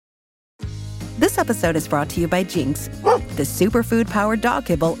This episode is brought to you by Jinx, the superfood-powered dog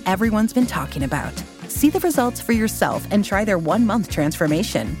kibble everyone's been talking about. See the results for yourself and try their 1-month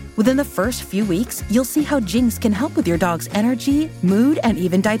transformation. Within the first few weeks, you'll see how Jinx can help with your dog's energy, mood, and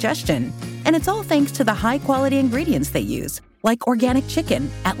even digestion. And it's all thanks to the high-quality ingredients they use, like organic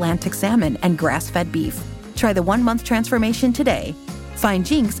chicken, Atlantic salmon, and grass-fed beef. Try the 1-month transformation today. Find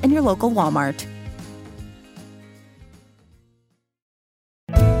Jinx in your local Walmart.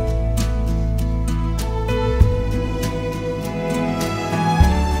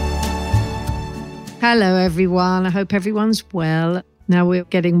 Hello, everyone. I hope everyone's well. Now we're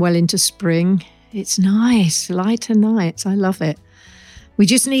getting well into spring. It's nice, lighter nights. I love it. We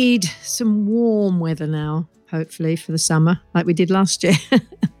just need some warm weather now, hopefully, for the summer, like we did last year.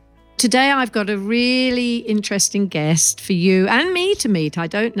 Today, I've got a really interesting guest for you and me to meet. I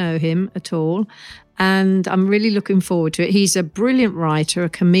don't know him at all, and I'm really looking forward to it. He's a brilliant writer, a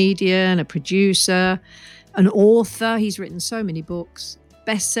comedian, a producer, an author. He's written so many books.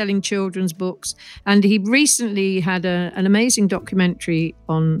 Best-selling children's books, and he recently had an amazing documentary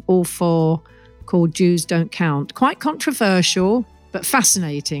on All 4 called Jews Don't Count. Quite controversial, but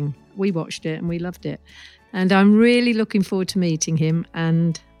fascinating. We watched it and we loved it, and I'm really looking forward to meeting him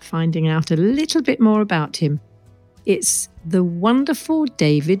and finding out a little bit more about him. It's the wonderful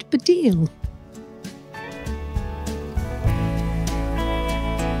David Baddiel.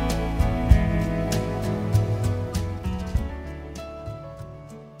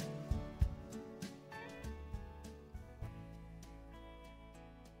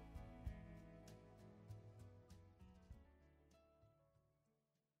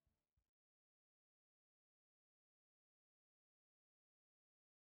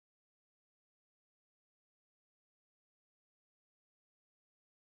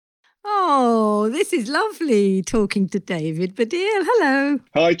 Oh, this is lovely talking to David Baddiel. Hello.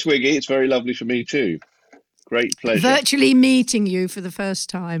 Hi, Twiggy. It's very lovely for me too. Great pleasure. Virtually meeting you for the first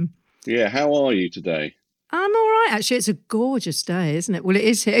time. Yeah, how are you today? I'm all right, actually. It's a gorgeous day, isn't it? Well, it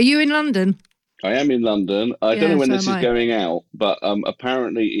is here. Are you in London? I am in London. I don't know when this is I. going out, but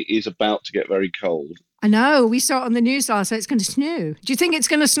apparently it is about to get very cold. I know. We saw it on the news last night. It's going to snow. Do you think it's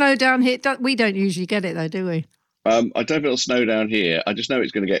going to snow down here? We don't usually get it, though, do we? I don't know if it'll snow down here. I just know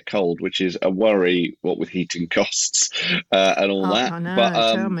it's going to get cold, which is a worry, what with heating costs and all that. I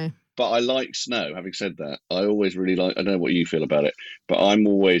know, tell me. But I like snow. Having said that, I always really like, I don't know what you feel about it, but I'm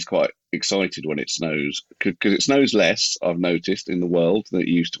always quite excited when it snows because it snows less, I've noticed, in the world than it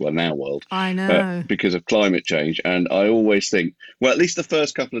used to, in our world. I know. Because of climate change. And I always think, well, at least the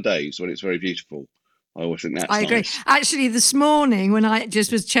first couple of days when it's very beautiful, I always think that's nice. I agree. Actually, this morning when I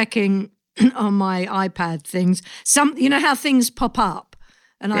just was checking on my iPad things, you know how things pop up,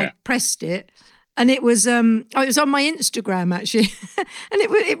 and I pressed it, and it was it was on my Instagram actually, and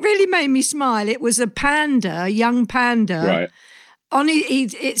it really made me smile. It was a young panda, right?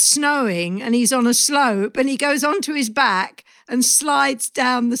 It's snowing, and he's on a slope, and he goes onto his back and slides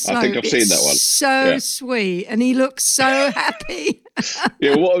down the slope. I think I've seen that one. So sweet, and he looks so happy.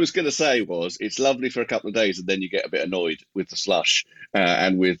 Yeah, what I was going to say was it's lovely for a couple of days, and then you get a bit annoyed with the slush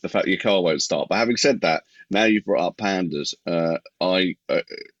and with the fact that your car won't start. But having said that, now you've brought up pandas. I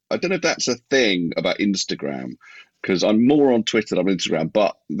don't know if that's a thing about Instagram, because I'm more on Twitter than on Instagram.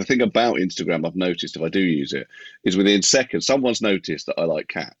 But the thing about Instagram I've noticed, if I do use it, is within seconds, someone's noticed that I like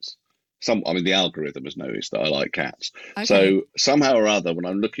cats. The algorithm has noticed that I like cats. Okay. So somehow or other, when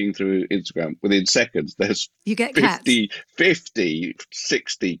I'm looking through Instagram, within seconds, there's you get 50,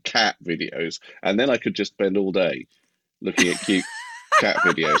 60 cat videos. And then I could just spend all day looking at cute cat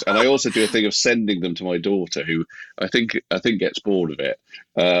videos. And I also do a thing of sending them to my daughter, who I think gets bored of it.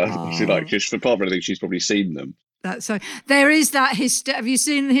 Because for part of it, I think she's probably seen them. That's so. There is that. Have you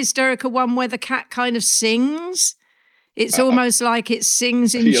seen the hysterical one where the cat kind of sings? It's almost like it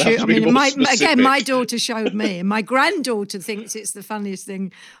sings in tune. I mean, my daughter showed me, and my granddaughter thinks it's the funniest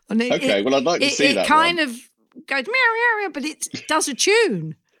thing. And well, I'd like to see that. It kind of goes meow, meow, meow, but it does a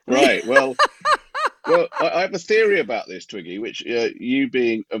tune. Right. Well, I have a theory about this, Twiggy, which you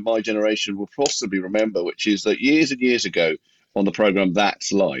being of my generation will possibly remember, which is that years and years ago on the programme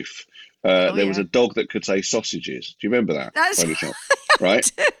That's Life, there was a dog that could say sausages. Do you remember that? That's right.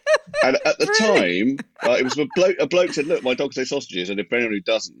 And at the time, it was a bloke said, "Look, my dog says sausages." And if anyone who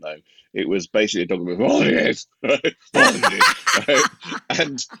doesn't know, it was basically a dog that went, "Oh yes, sausages."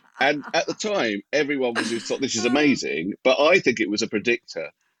 And at the time, everyone thought this is amazing. But I think it was a predictor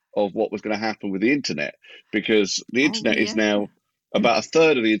of what was going to happen with the internet, because the internet is now about a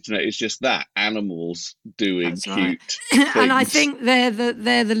third of the internet is just that animals doing cute things. And I think they're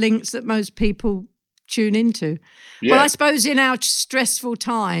the links that most people tune into. Yeah. Well, I suppose in our stressful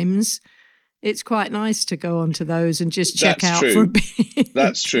times, it's quite nice to go onto those and just check That's out true. for a bit.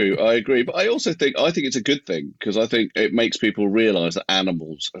 That's true. I agree. But I also think it's a good thing, because I think it makes people realize that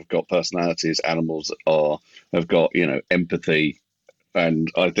animals have got personalities, animals have got, empathy.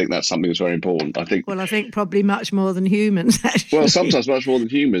 And I think that's something that's very important. I think, Well, I think probably much more than humans, actually. well, sometimes much more than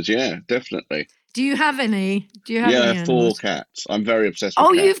humans. Yeah, definitely. Do you have any? Yeah, I have 4 animals? cats. I'm very obsessed with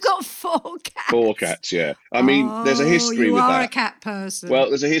Oh, cats. you've got 4 cats. 4 cats, yeah. I mean, there's a history with that. You are a cat person. Well,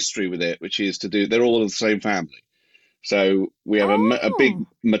 there's a history with it, which is they're all of the same family. So we have a big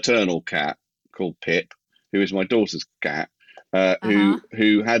maternal cat called Pip, who is my daughter's cat,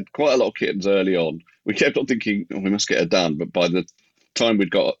 who had quite a lot of kittens early on. We kept on thinking, we must get her done. But by the time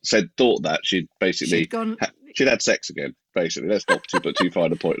thought that, she'd basically she'd had sex again. Basically, let's not put too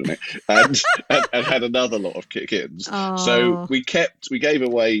fine a point on it, and had another lot of kittens. So we gave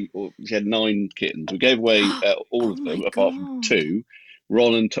away. She had 9 kittens. We gave away all of them apart from 2.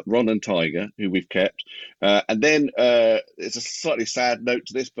 Ron and Tiger, who we've kept, and then it's a slightly sad note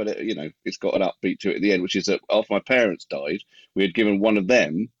to this, but it's got an upbeat to it at the end, which is that after my parents died, we had given one of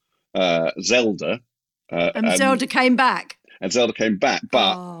them, Zelda, and Zelda came back. And Zelda came back,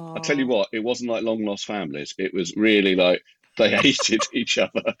 but I'll tell you what, it wasn't like Long Lost Families. It was really like they hated each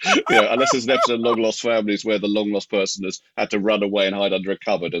other. Unless there's an episode of Long Lost Families where the long lost person has had to run away and hide under a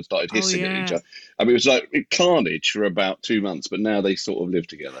cupboard and started hissing at each other. I mean, it was like carnage for about 2 months, but now they sort of live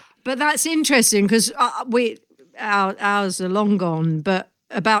together. But that's interesting, because ours are long gone, but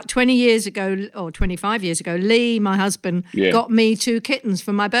about 20 years ago or 25 years ago, Lee, my husband, got me 2 kittens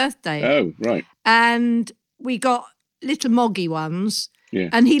for my birthday. Oh, right. And we got little moggy ones,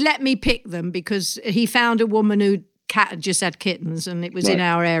 and he let me pick them because he found a woman who had just had kittens, and it was in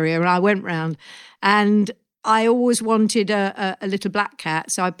our area, and I went round, and I always wanted a little black cat,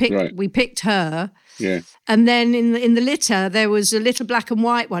 so we picked her. Yeah. And then in the litter there was a little black and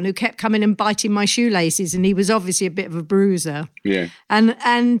white one who kept coming and biting my shoelaces, and he was obviously a bit of a bruiser. Yeah.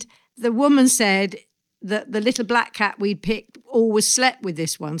 And the woman said that the little black cat we'd picked always slept with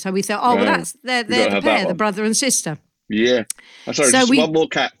this one, so we thought, well, they're the pair, the brother and sister. Yeah. I'm sorry, just one more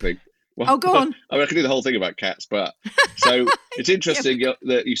cat thing. Well, go on. I mean, I could do the whole thing about cats, but so it's interesting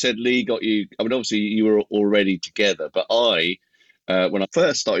that you said Lee got you. I mean, obviously you were already together, but when I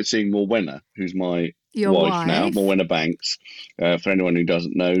first started seeing Morwenna, who's my wife now, Morwenna Banks. For anyone who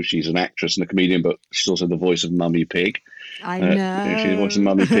doesn't know, she's an actress and a comedian, but she's also the voice of Mummy Pig. I know. She's the voice of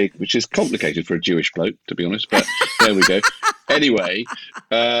Mummy Pig, which is complicated for a Jewish bloke, to be honest, but there we go. Anyway,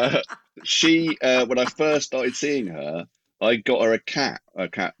 she, when I first started seeing her, I got her a cat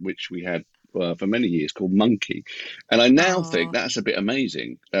which we had for many years called Monkey. And I now think that's a bit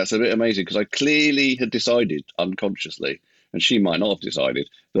amazing. That's a bit amazing because I clearly had decided unconsciously, and she might not have decided,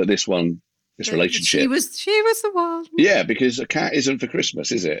 that this relationship. She was the one. Yeah, because a cat isn't for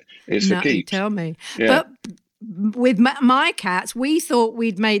Christmas, is it? It's for keeps. Tell me. Yeah. But with my cats, we thought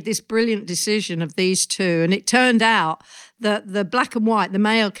we'd made this brilliant decision of these 2, and it turned out that the black and white, the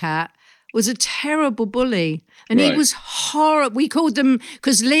male cat, was a terrible bully, and he was horrible. We called them,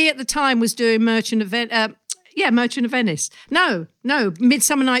 because Lee at the time was doing Merchant of Venice. No,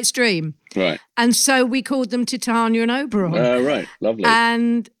 Midsummer Night's Dream. Right. And so we called them Titania and Oberon. Right, lovely.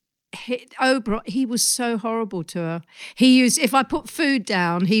 And Oberon, he was so horrible to her. If I put food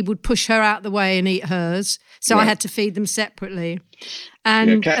down, he would push her out the way and eat hers. So I had to feed them separately.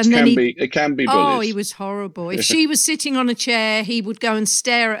 And cats and then it can be bullies. Oh, he was horrible. If she was sitting on a chair, he would go and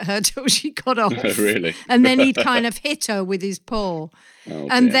stare at her till she got off. Really? And then he'd kind of hit her with his paw. Oh,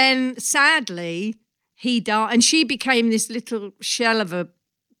 and then sadly, he died, and she became this little shell of a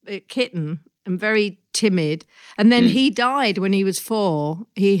kitten and very timid. And then he died when he was 4.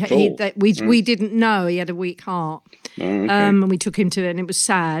 We didn't know he had a weak heart. Oh, okay. And we took him to it, and it was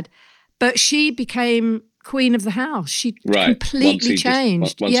sad. But she became queen of the house. She completely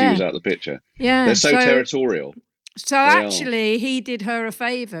changed. Once he was out of the picture. Yeah. They're so territorial. So actually, he did her a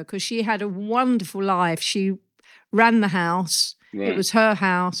favour because she had a wonderful life. She ran the house. Right. It was her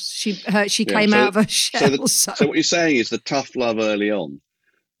house. She came out of her shell. So what you're saying is the tough love early on,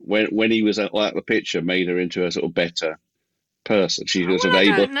 when he was out of the picture, made her into a sort of better person. She was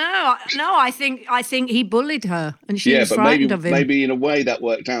able. No, I think he bullied her, and she was frightened of him. Maybe in a way that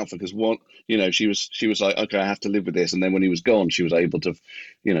worked out because she was like, okay, I have to live with this, and then when he was gone, she was able to,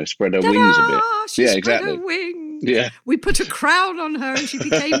 spread her wings a bit. She spread her wings. Yeah, we put a crown on her, and she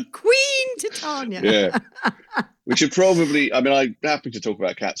became Queen Titania. Yeah. We should probably, I'm happy to talk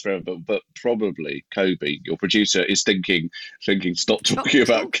about cats forever, but probably Kobe, your producer, is thinking, stop talking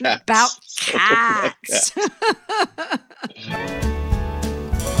about cats. About cats.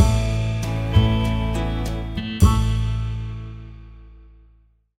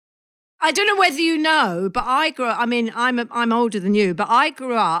 I don't know whether you know, but I grew up, I mean, I'm older than you, but I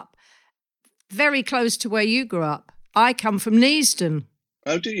grew up very close to where you grew up. I come from Neasden.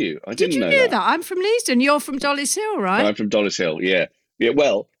 Oh, do you? I didn't know Did you know that? I'm from Neasden. You're from Dollis Hill, right? I'm from Dollis Hill, yeah. Yeah,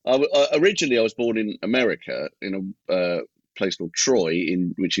 well, originally I was born in America in a place called Troy,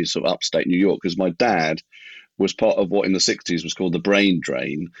 which is sort of upstate New York, because my dad was part of what in the 60s was called the brain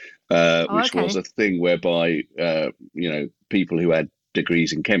drain, which was a thing whereby, people who had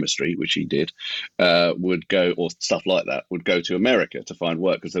degrees in chemistry, which he did, would go, or stuff like that, would go to America to find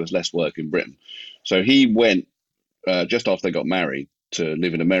work because there was less work in Britain. So he went just after they got married to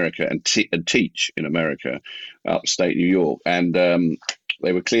live in America and teach in America, upstate New York. And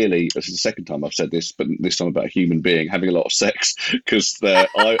they were clearly, this is the second time I've said this, but this time about a human being having a lot of sex, because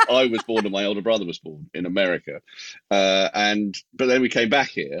I was born and my older brother was born in America. But then we came back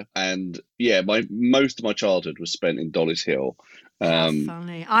here, and yeah, most of my childhood was spent in Dollis Hill.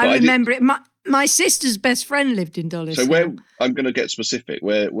 Funny. I remember it. My sister's best friend lived in Dollis Hill. So I'm going to get specific.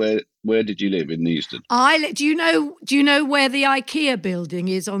 Where did you live in Neasden? Do you know where the IKEA building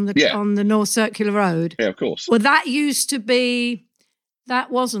is on the North Circular Road? Yeah, of course. Well, that used to be.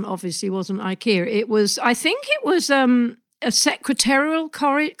 That wasn't IKEA. It was. I think it was a secretarial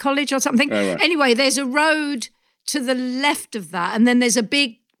college or something. Oh, right. Anyway, there's a road to the left of that, and then there's a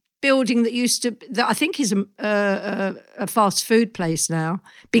big building that I think is a fast food place now,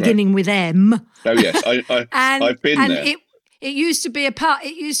 beginning with M. Oh yes, I've been there. It used to be a pub.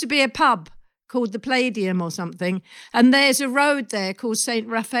 It used to be a pub called the Palladium or something, and there's a road there called St.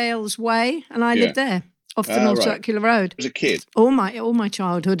 Raphael's Way, and I lived there off the North Circular Road. As a kid, all my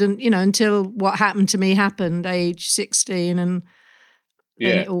childhood, and until what happened to me happened, age 16, and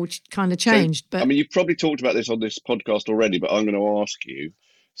then it all kind of changed. But I mean, you've probably talked about this on this podcast already, but I'm going to ask you.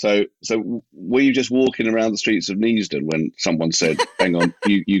 So were you just walking around the streets of Neasden when someone said, "Hang on,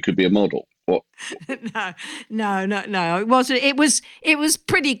 you could be a model"? What? No. It wasn't. It was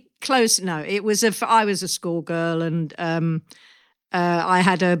pretty close. No, it was. I was a schoolgirl, and I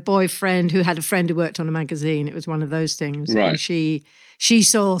had a boyfriend who had a friend who worked on a magazine. It was one of those things. Right. And she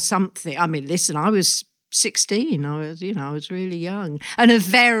saw something. I mean, listen, I was 16. I was really young, and a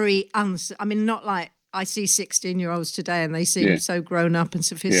very not like. I see 16-year-olds today, and they seem so grown up and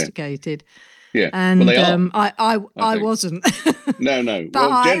sophisticated. Yeah, and well, they are. I wasn't. No. But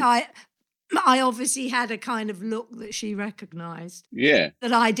well, I obviously had a kind of look that she recognised. Yeah.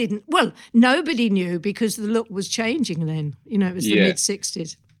 That I didn't. Well, nobody knew because the look was changing then. It was the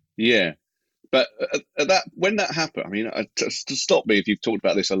mid-60s. Yeah. But when that happened, I mean, to stop me if you've talked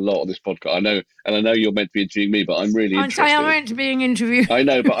about this a lot on this podcast. I know you're meant to be interviewing me, but I'm really interested. I'm meant to be interviewed. I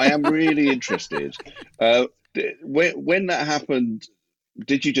know, but I am really interested. When that happened,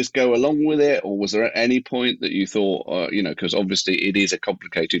 did you just go along with it, or was there at any point that you thought, because obviously it is a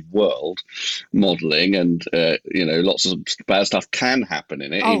complicated world, modelling, and lots of bad stuff can happen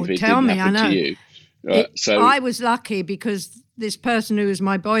in it. Oh, if it tell didn't me, happen I know. To you. So I was lucky because this person who was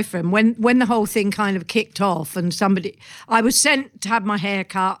my boyfriend, when the whole thing kind of kicked off, and I was sent to have my hair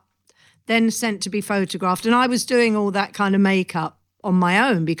cut, then sent to be photographed, and I was doing all that kind of makeup on my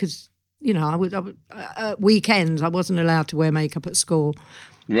own because I would weekends I wasn't allowed to wear makeup at school,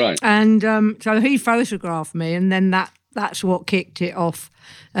 right? And so he photographed me, and then that's what kicked it off.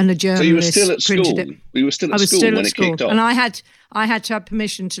 And a journalist. So you were still at school. You were still at school when it kicked off, and I had to have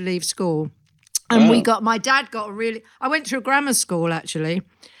permission to leave school. And my dad got I went to a grammar school actually.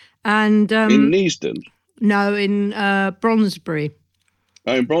 And in Neasden? No, in Brondesbury.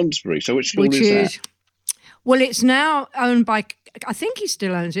 Oh, in Brondesbury. So which school is that? Well, it's now owned by, I think he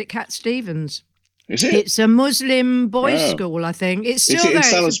still owns it, Cat Stevens. Is it? It's a Muslim boys' school, I think. It's still there. Is it in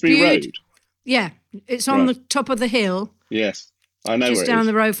Salisbury Road? Yeah, it's on the top of the hill. Yes. I know just down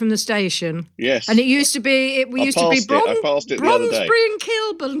the road from the station. Yes. And it used to be I passed it the other day. Brondesbury and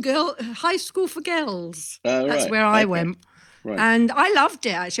Kilburn High School for Girls. That's where I went. Right. And I loved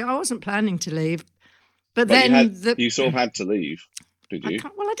it, actually. I wasn't planning to leave. But then you sort of had to leave, did you?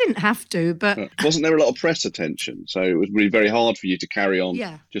 I didn't have to, but wasn't there a lot of press attention? So it was really very hard for you to carry on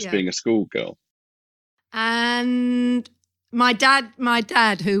being a schoolgirl. And my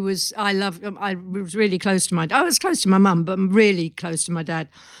dad, who was, I was really close to I was close to my mum, but I'm really close to my dad.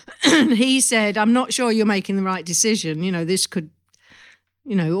 He said, "I'm not sure you're making the right decision. This could,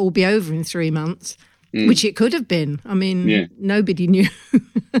 all be over in 3 months," which it could have been. I mean, nobody knew.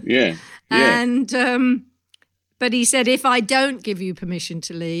 Yeah. And, but he said, if I don't give you permission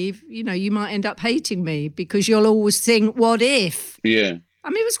to leave, you might end up hating me because you'll always think, what if? Yeah. I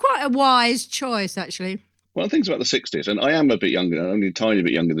mean, it was quite a wise choice, actually. Well, things about the 60s, and I am a bit younger, only a tiny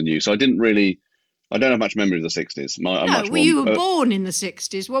bit younger than you, so I didn't really I don't have much memory of the 60s. You were born in the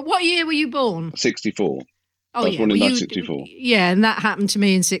 60s. Well, what year were you born? 64. Oh, I was born in 1964. Yeah, and that happened to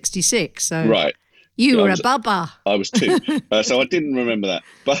me in 66. So right. You were a bubba. I was 2, so I didn't remember that.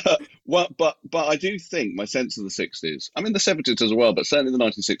 But I do think my sense of the 60s, I mean the 70s as well, but certainly the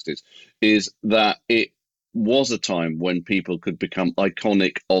 1960s, is that it was a time when people could become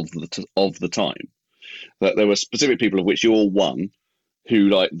iconic of the time. That there were specific people of which you're one, who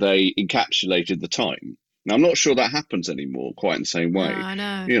they encapsulated the time. Now I'm not sure that happens anymore quite in the same way. No, I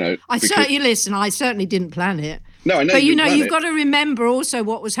know. I certainly didn't plan it. No, I know. But you've got to remember also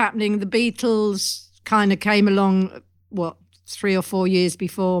what was happening. The Beatles kind of came along, 3 or 4 years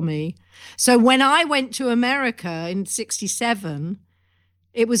before me. So when I went to America in 67,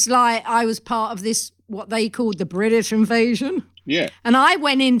 it was like I was part of this, what they called the British invasion. Yeah. And I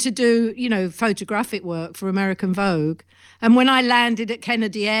went in to do, photographic work for American Vogue. And when I landed at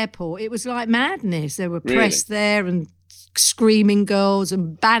Kennedy Airport, it was like madness. There were press there and screaming girls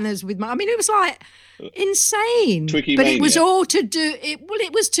and banners with it was like insane. Twiggy but mania. It was all to do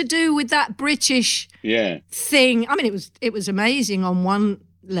it was to do with that British thing. It was amazing on one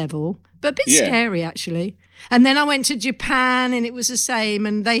level, but a bit scary actually. And then I went to Japan and it was the same,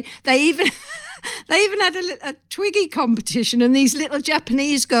 and they even they even had a Twiggy competition, and these little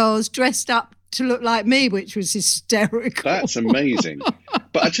Japanese girls dressed up to look like me, which was hysterical. That's amazing.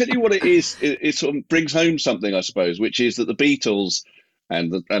 But I tell you what it is, it sort of brings home something, I suppose, which is that the Beatles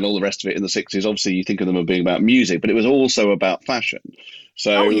and all the rest of it in the 60s, obviously you think of them as being about music, but it was also about fashion.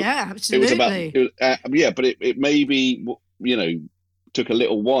 So absolutely. But it maybe, took a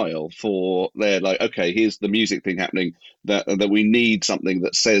little while for okay, here's the music thing happening, that we need something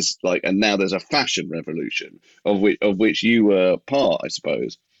that says and now there's a fashion revolution of which you were part, I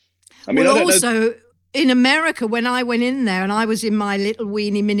suppose. I mean, in America, when I went in there and I was in my little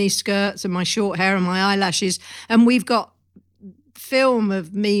weeny mini skirts and my short hair and my eyelashes, and we've got film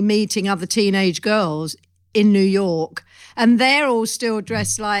of me meeting other teenage girls in New York, and they're all still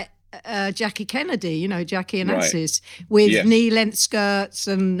dressed like Jackie Kennedy, Jackie Onassis, with knee-length skirts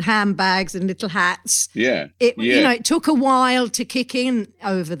and handbags and little hats. Yeah. It took a while to kick in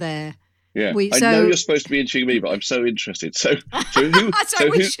over there. Yeah, I know you're supposed to be interested in me, but I'm so interested. So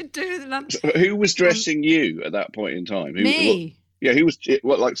who should do the lunch. Who was dressing you at that point in time? Me. Who was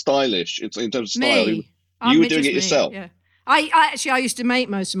stylish in terms of style? Me. You were doing it yourself. Yeah. I used to make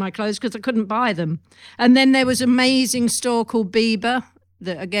most of my clothes because I couldn't buy them. And then there was an amazing store called Bieber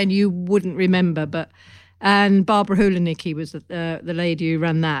that, again, you wouldn't remember, and Barbara Hulanicki was the lady who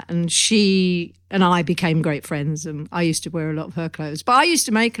ran that, and she and I became great friends, and I used to wear a lot of her clothes. But I used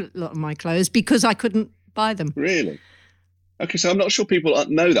to make a lot of my clothes because I couldn't buy them. Really? Okay, so I'm not sure people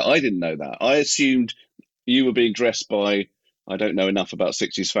know that. I didn't know that. I assumed you were being dressed by, I don't know enough about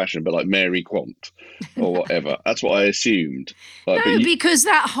 60s fashion, but like Mary Quant or whatever. That's what I assumed. Because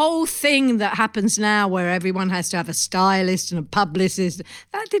that whole thing that happens now where everyone has to have a stylist and a publicist,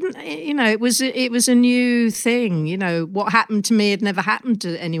 that didn't, it was a new thing. What happened to me had never happened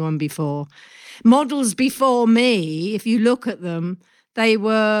to anyone before. Models before me, if you look at them, there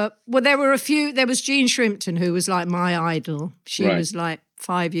were a few. There was Jean Shrimpton, who was like my idol. She was like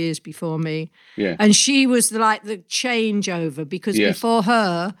 5 years before me. Yeah. And she was the changeover, because before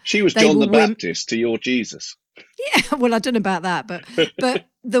her, she was John the Baptist to your Jesus. Yeah, well, I don't know about that, but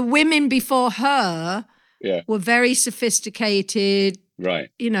the women before her were very sophisticated,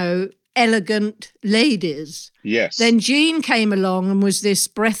 right? Elegant ladies. Yes. Then Jean came along and was this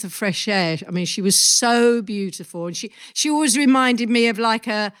breath of fresh air. I mean, she was so beautiful, and she always reminded me of like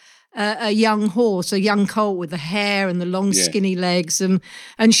a young horse, a young colt with the hair and the long skinny legs, and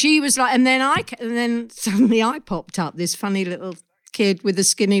she was like, and then suddenly I popped up, this funny little kid with the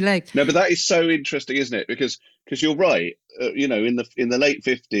skinny legs. No, but that is so interesting, isn't it? Because you're right. In the late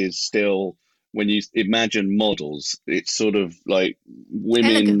 50s, still, when you imagine models, it's sort of like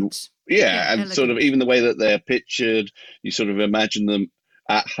women. Elegant. Yeah, and elegant. Sort of even the way that they're pictured, you sort of imagine them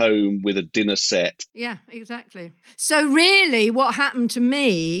at home with a dinner set. Yeah, exactly. So really what happened to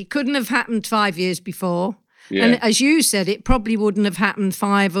me couldn't have happened 5 years before. Yeah. And as you said, it probably wouldn't have happened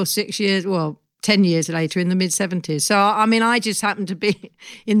 5 or 6 years, 10 years later in the mid-70s. So, I mean, I just happened to be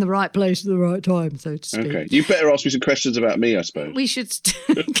in the right place at the right time, so to speak. Okay. You better ask me some questions about me, I suppose. We should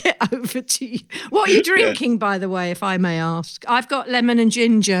get over to you. What are you drinking, by the way, if I may ask? I've got lemon and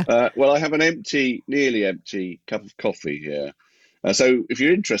ginger. Well, I have an nearly empty cup of coffee here. So if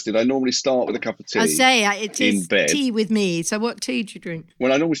you're interested, I normally start with a cup of tea. I say it in is bed. tea with me. So what tea do you drink?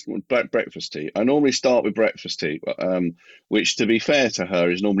 Well, I normally breakfast tea. I normally start with breakfast tea, which, to be fair to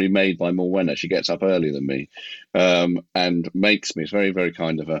her, is normally made by Morwenna. She gets up earlier than me, and makes me. It's very, very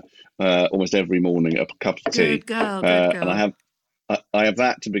kind of her. Almost every morning, a cup of tea. Good girl, good girl. And I have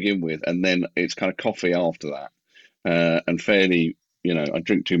that to begin with, and then it's kind of coffee after that, and fairly. I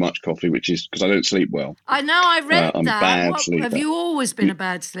drink too much coffee, which is because I don't sleep well. I know, I read I'm that. a bad sleeper. Have you always been a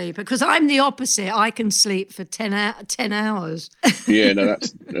bad sleeper? Because I'm the opposite. I can sleep for 10 hours. Yeah, no,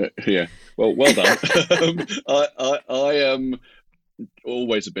 that's yeah. Well done. I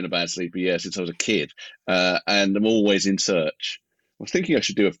always have been a bad sleeper, since I was a kid, and I'm always in search. I was thinking I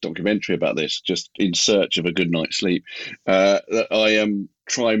should do a documentary about this, just in search of a good night's sleep. That I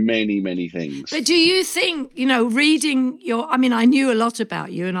try many things. But do you think, reading I knew a lot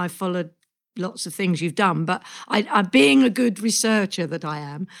about you and I followed lots of things you've done, but I being a good researcher that I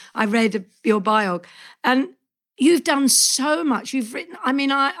am, I read your bio and you've done so much. You've written,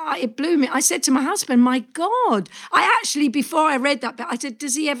 it blew me. I said to my husband, my God, before I read that, I said,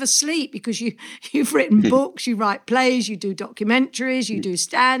 does he ever sleep? Because you've written books, you write plays, you do documentaries, you do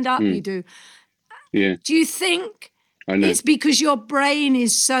stand-up, you do... Yeah. Do you think it's because your brain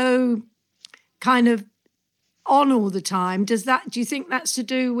is so kind of on all the time? Do you think that's to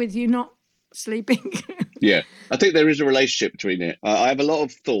do with you not sleeping? Yeah, I think there is a relationship between it. I have a lot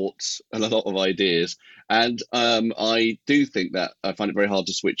of thoughts and a lot of ideas, and I do think that I find it very hard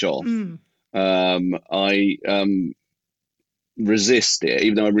to switch off. I resist it,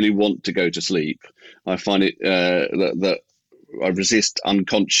 even though I really want to go to sleep. I find it that I resist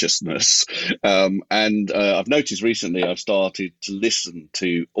unconsciousness, and I've noticed recently I've started to listen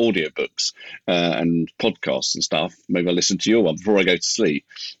to audiobooks and podcasts and stuff. Maybe I listen to your one before I go to sleep,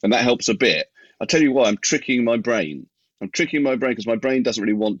 and that helps a bit. I'll tell you why. I'm tricking my brain. Because my brain doesn't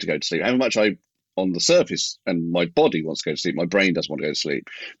really want to go to sleep. However much on the surface and my body wants to go to sleep, my brain doesn't want to go to sleep.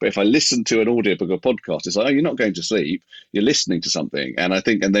 But if I listen to an audiobook or podcast, it's like, oh, you're not going to sleep, you're listening to something. And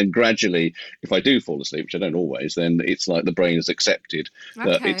then gradually, if I do fall asleep, which I don't always, then it's like the brain has accepted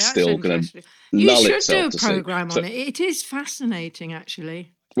that it's still going to lull itself to sleep. You should do a program on it. It is fascinating,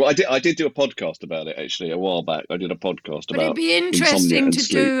 actually. Well, I did do a podcast about it, actually, a while back. I did a podcast about it'd be interesting to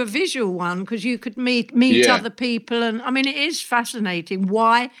do a visual one, because you could meet other people. And it is fascinating.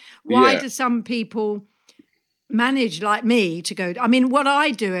 Why do some people manage, like me, to go... what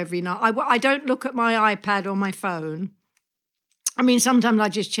I do every night, I don't look at my iPad or my phone. Sometimes I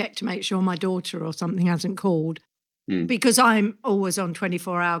just check to make sure my daughter or something hasn't called. Because I'm always on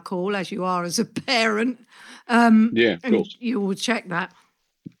 24-hour call, as you are as a parent. Of course. You will check that.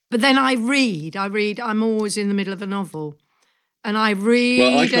 But then I read. I'm always in the middle of a novel. And I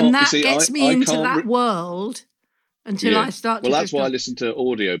read, and that gets me into that world until I start to... Well, that's why I listen to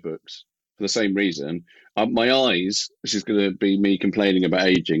audiobooks, for the same reason. My eyes, this is going to be me complaining about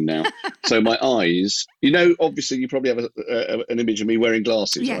aging now. So my eyes, obviously you probably have an image of me wearing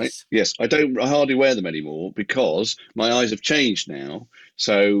glasses, right? Yes. I hardly wear them anymore because my eyes have changed now.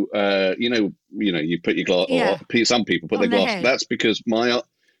 So, you put your glass, or some people put their glasses. That's because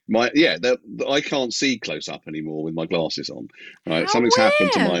I can't see close up anymore with my glasses on. Right, something's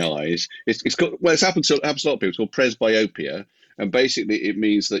happened to my eyes. It's happened to a lot of people. It's called presbyopia, and basically it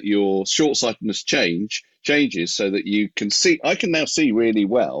means that your short-sightedness changes so that you can see. I can now see really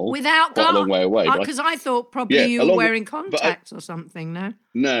well without quite a long way away. Because I thought probably you were wearing contacts or something.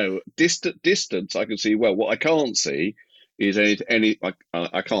 No, distance I can see well. What I can't see is I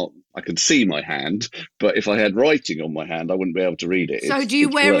can't. I can see my hand, but if I had writing on my hand, I wouldn't be able to read it. So do you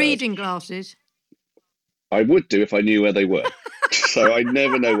wear reading glasses? I would do if I knew where they were. So I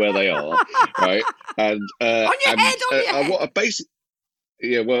never know where they are, right? And on your head. What a basic.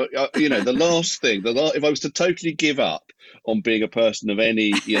 Yeah, well, the last thing, if I was to totally give up on being a person of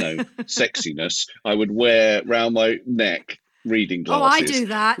any, sexiness, I would wear round my neck reading glasses. Oh, I do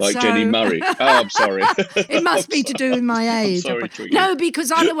that. Like Jenny Murray. Oh, I'm sorry. It must be to do with my age. I'm sorry, no,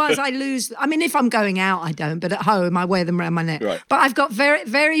 because otherwise I lose... if I'm going out, I don't. But at home, I wear them around my neck. Right. But I've got very,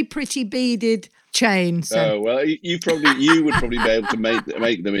 very pretty beaded chains. So. Oh, well, you would probably be able to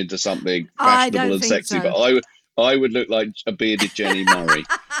make them into something fashionable and sexy. So. But I would look like a bearded Jenny Murray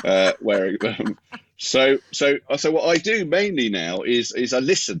wearing them. So what I do mainly now is I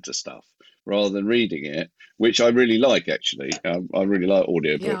listen to stuff rather than reading it, which I really like, actually. I really like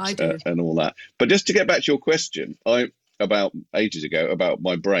audiobooks and all that. But just to get back to your question, about ages ago, about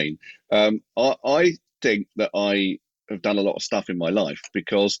my brain, I think that I have done a lot of stuff in my life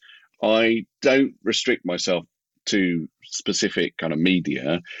because I don't restrict myself to specific kind of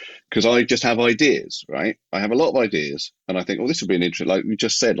media because I just have ideas, right? I have a lot of ideas, and I think, oh, this would be an interesting, like you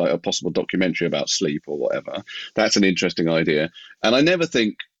just said, like a possible documentary about sleep or whatever. That's an interesting idea, and I never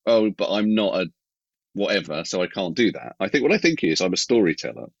think, oh, but I'm not a whatever, so I can't do that. I think what I think is I'm a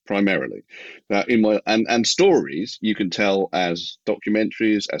storyteller primarily. That in my and stories you can tell as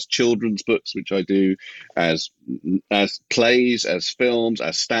documentaries, as children's books, which I do, as plays, as films,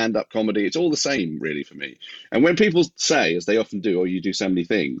 as stand-up comedy. It's all the same really for me. And when people say, as they often do, oh, you do so many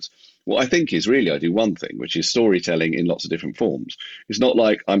things, what I think is really I do one thing, which is storytelling in lots of different forms. It's not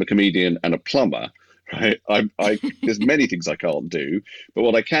like I'm a comedian and a plumber. Right, there's many things I can't do, but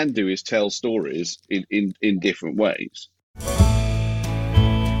what I can do is tell stories in different ways.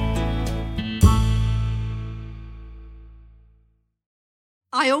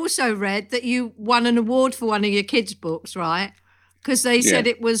 I also read that you won an award for one of your kids' books, right? Because they said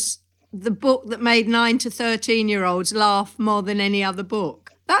it was the book that made 9 to 13-year-olds laugh more than any other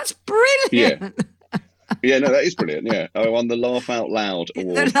book. That's brilliant. Yeah, no, that is brilliant. Yeah, I won the Laugh Out Loud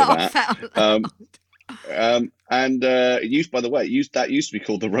award for that. And it used, by the way, that used to be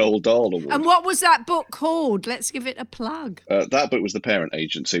called the Roald Dahl Award. And what was that book called? Let's give it a plug. That book was The Parent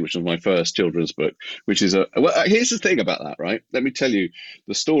Agency, which was my first children's book, which is here's the thing about that, right? Let me tell you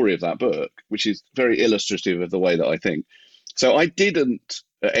the story of that book, which is very illustrative of the way that I think. So I didn't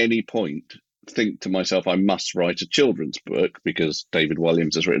at any point think to myself, I must write a children's book because David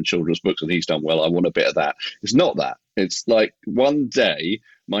Walliams has written children's books and he's done well. I want a bit of that. It's not that. It's like one day,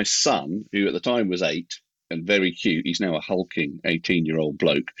 my son, who at the time was 8 and very cute, he's now a hulking 18-year-old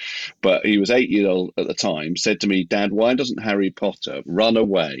bloke, but he was 8 years old at the time, said to me, Dad, why doesn't Harry Potter run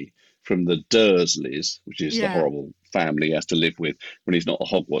away from the Dursleys, which is the horrible family he has to live with when he's not at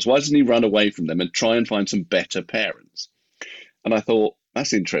Hogwarts? Why doesn't he run away from them and try and find some better parents? And I thought,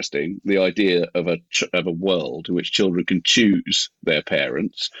 that's interesting, the idea of a world in which children can choose their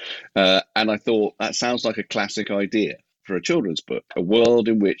parents. And I thought, that sounds like a classic idea for a children's book, a world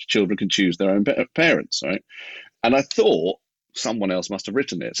in which children can choose their own parents, right? And I thought someone else must have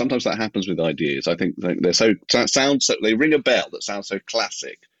written it. Sometimes that happens with ideas. I think they ring a bell that sounds so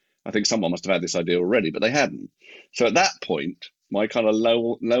classic. I think someone must have had this idea already, but they hadn't. So at that point, my kind of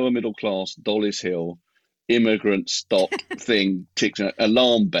lower middle class Dollis Hill immigrant stock thing ticks, an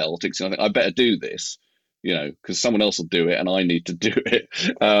alarm bell ticks. I think I better do this, because someone else will do it and I need to do it.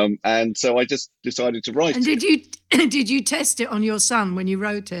 And so I just decided to write it. And did you test it on your son when you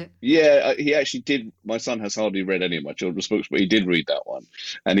wrote it? Yeah, he actually did. My son has hardly read any of my children's books, but he did read that one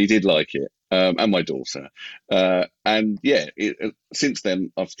and he did like it. And my daughter. And yeah, since then,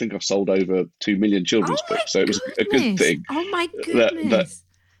 I think I've sold over 2 million children's books. So it was a good thing. Oh my goodness.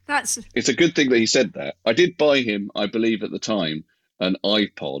 It's a good thing that he said that. I did buy him, I believe at the time, an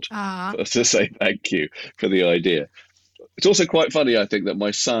iPod to say thank you for the idea. It's also quite funny, I think, that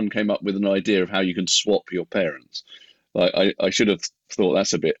my son came up with an idea of how you can swap your parents. Like I should have thought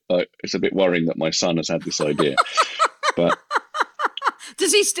it's a bit worrying that my son has had this idea. But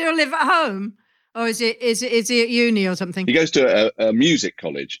does he still live at home? Or is he at uni or something? He goes to a music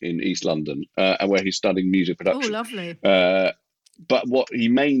college in East London, where he's studying music production. Oh, lovely. But what he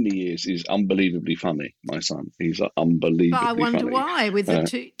mainly is unbelievably funny, my son. He's unbelievably funny. But I wonder why, with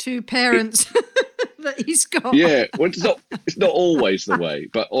the two parents that he's got. Yeah, well, it's not always the way.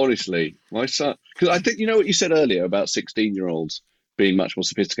 But honestly, my son... Because I think, what you said earlier about 16-year-olds being much more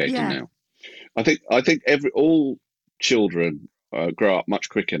sophisticated now. I think all children grow up much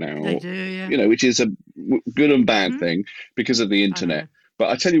quicker now. They do, yeah. Which is a good and bad thing because of the internet. But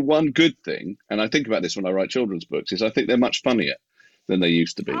I tell you one good thing, and I think about this when I write children's books, is I think they're much funnier than they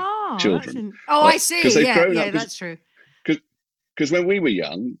used to be, children. I see. That's true. Because when we were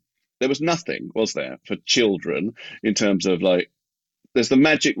young, there was nothing, was there, for children in terms of there's the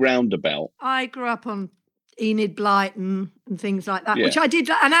magic roundabout. I grew up on Enid Blyton and things like that, which I did.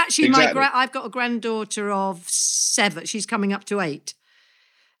 And actually, I've got a granddaughter of 7. She's coming up to 8.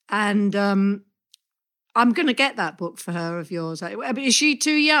 And I'm going to get that book for her of yours. Is she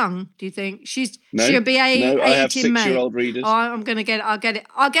too young, do you think? She'll be 8 in May. I have 6-year-old readers. Oh, I'm going to get it.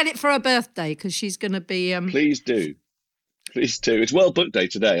 I'll get it for her birthday because she's going to be... Please do. It's World Book Day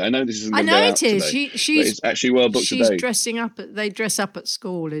today. I know this isn't. I know it is. It's actually World Book today. She's dressing up. They dress up at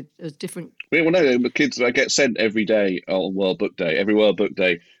school as different. Well, no, the kids. I get sent every day on World Book Day. Every World Book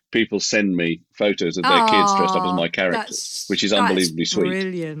Day, people send me photos of their kids dressed up as my characters, which is unbelievably sweet.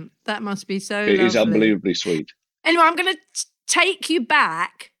 Brilliant. That must be so. It is unbelievably sweet. Anyway, I'm going to take you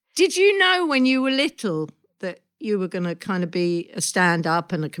back. Did you know when you were little that you were going to kind of be a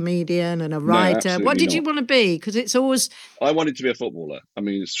stand-up and a comedian and a writer. What did you want to be? Because it's always... I wanted to be a footballer. I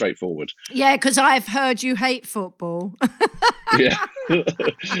mean, it's straightforward. Yeah, because I've heard you hate football. Yeah.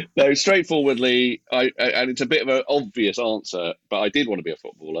 No, straightforwardly, and it's a bit of an obvious answer, but I did want to be a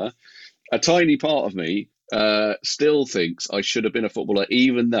footballer. A tiny part of me still thinks I should have been a footballer,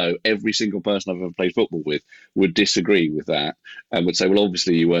 even though every single person I've ever played football with would disagree with that and would say, well,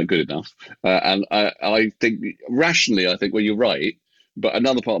 obviously you weren't good enough. And I think, rationally, I think, well, you're right. But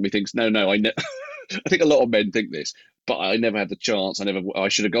another part of me thinks, no, I think a lot of men think this, but I never had the chance. I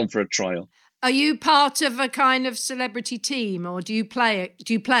should have gone for a trial. Are you part of a kind of celebrity team, or do you play?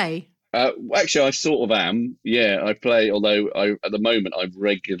 Actually, I sort of am. Yeah, I play, although at the moment I'm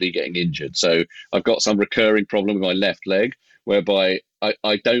regularly getting injured. So I've got some recurring problem with my left leg, whereby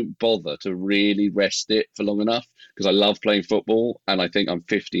I don't bother to really rest it for long enough because I love playing football, and I think I'm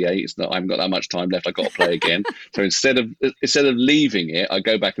 58. I haven't got that much time left. I've got to play again. So instead of leaving it, I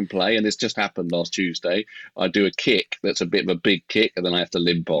go back and play. And this just happened last Tuesday. I do a kick that's a bit of a big kick, and then I have to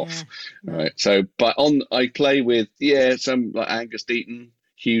limp off. Yeah. Right. So, but I play with some like Angus Deaton,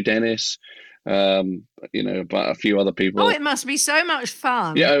 Hugh Dennis, but a few other people. Oh, it must be so much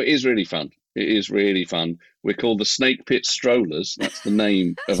fun. Yeah, it is really fun. It is really fun. We're called the Snake Pit Strollers. That's the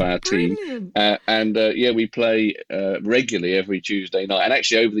name of our team. We play regularly every Tuesday night. And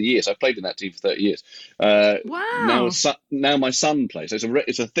actually, over the years, I've played in that team for 30 years. Wow. Now my son plays. So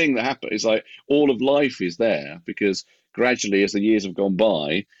it's a thing that happens. It's like all of life is there because gradually, as the years have gone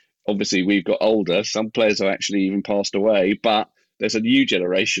by, obviously we've got older. Some players have actually even passed away, but there's a new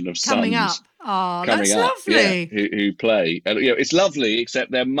generation of sons coming up. Oh, that's lovely. Yeah, who play, and it's lovely. Except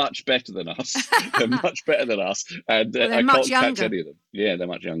they're much better than us. They're much better than us, and I can't catch any of them. Yeah, they're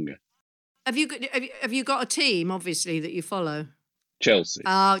much younger. Have you got a team, obviously, that you follow? Chelsea.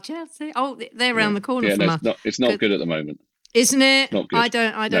 Oh, Chelsea. Oh, they're around the corner from us. It's not good at the no, isn't it? Not good. I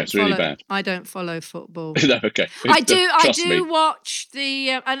don't. It's follow, really bad. I don't follow football. No, okay. I do me. watch the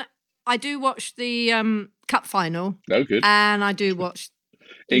and I do watch the cup final. Oh, good. And I do watch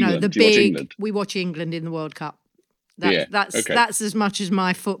England. The do you big. watch England? We watch England in the World Cup. That's as much as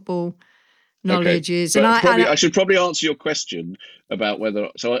my football knowledge is. But and I should probably answer your question about whether.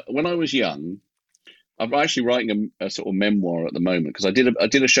 So when I was young, I'm actually writing a sort of memoir at the moment because I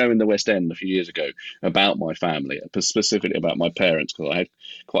did a show in the West End a few years ago about my family, specifically about my parents, because I had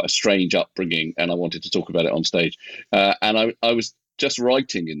quite a strange upbringing and I wanted to talk about it on stage. And I was just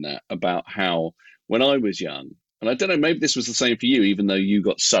writing in that about how when I was young, and I don't know, maybe this was the same for you, even though you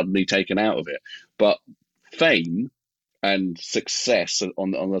got suddenly taken out of it, but fame and success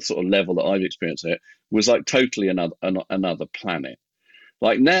on the sort of level that I've experienced it was like totally another planet.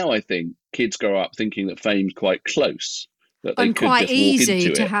 Like now, I think kids grow up thinking that fame's quite close, that they could quite just walk easy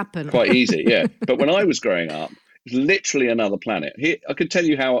into to it. happen. Quite easy, yeah. But when I was growing up, it was literally another planet. Here, I could tell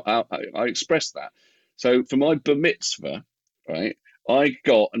you how I expressed that. So for my bar mitzvah, right, I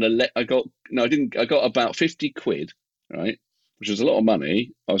got about 50 quid, right, which was a lot of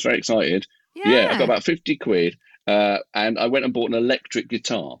money. I was very excited. Yeah, I got about 50 quid, and I went and bought an electric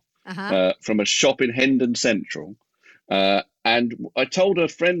guitar from a shop in Hendon Central. And I told a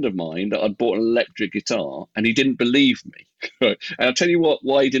friend of mine that I'd bought an electric guitar, and he didn't believe me. And I'll tell you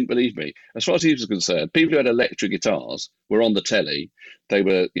why he didn't believe me. As far as he was concerned, people who had electric guitars were on the telly. They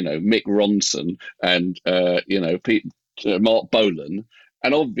were, Mick Ronson and, Mark Bolan.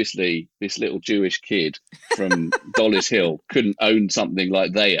 And obviously, this little Jewish kid from Dollis Hill couldn't own something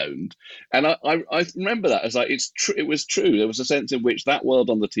like they owned. And I remember that as like, it was true. There was a sense in which that world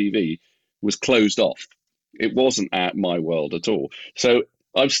on the TV was closed off. It wasn't at my world at all. So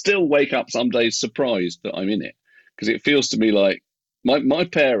I still wake up some days surprised that I'm in it, because it feels to me like my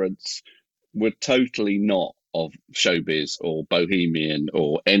parents were totally not of showbiz or bohemian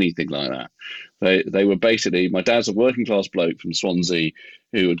or anything like that. They were basically, my dad's a working class bloke from Swansea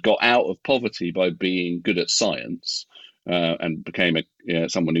who had got out of poverty by being good at science. And became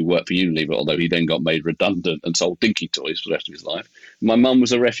someone who worked for Unilever, although he then got made redundant and sold dinky toys for the rest of his life. My mum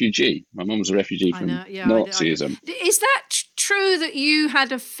was a refugee. My mum was a refugee from Nazism. Is that true that you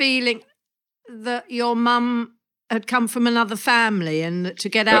had a feeling that your mum had come from another family and to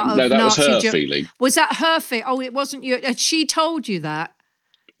get out of Nazi? No, that was her feeling. Was that her feeling? Oh, it wasn't you. Had she told you that?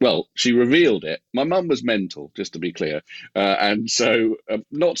 Well, she revealed it. My mum was mental, just to be clear. And so,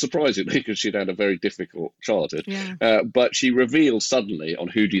 not surprisingly, because she'd had a very difficult childhood, but she revealed suddenly on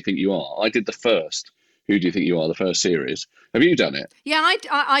Who Do You Think You Are? I did the first Who Do You Think You Are, the first series. Have you done it? Yeah,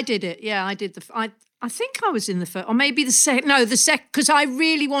 I did it. Yeah, I did I think I was in the first, or maybe the second. No, the second, because I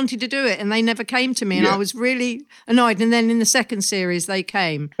really wanted to do it and they never came to me, and I was really annoyed. And then in the second series, they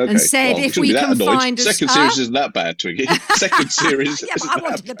came and said, if we can find a second series isn't that bad, Twiggy. Second series, yeah, but I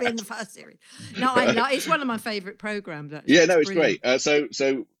wanted to be in the first series. No, it's one of my favourite programmes. Yeah, no, it's great.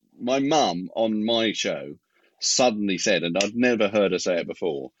 So my mum on my show suddenly said, and I'd never heard her say it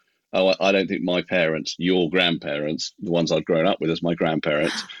before, "Oh, I don't think my parents, your grandparents, the ones I'd grown up with as my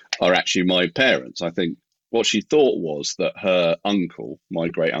grandparents, are actually my parents." I think what she thought was that her uncle, my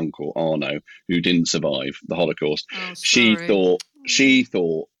great uncle Arno, who didn't survive the Holocaust, she thought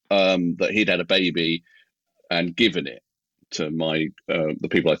that he'd had a baby and given it to the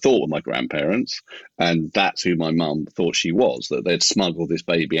people I thought were my grandparents, and that's who my mum thought she was, that they'd smuggled this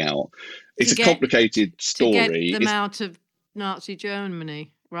baby out. It's a complicated story. To get them out of Nazi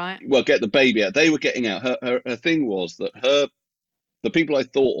Germany, right? Well, get the baby out. They were getting out. Her thing was that the people I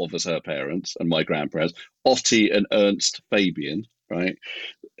thought of as her parents and my grandparents, Otti and Ernst Fabian, right?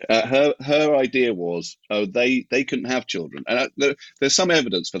 Her idea was, they couldn't have children, and there's some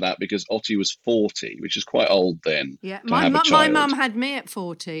evidence for that because Otti was 40, which is quite old then. Yeah, my mum had me at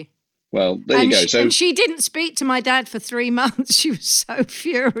 40. Well, there you go. And she didn't speak to my dad for 3 months. She was so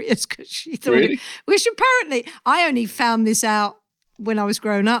furious because she thought, really? Which apparently I only found this out when I was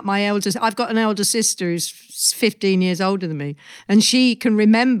growing up. I've got an elder sister who's 15 years older than me, and she can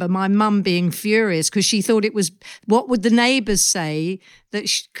remember my mum being furious because she thought it was, what would the neighbours say, that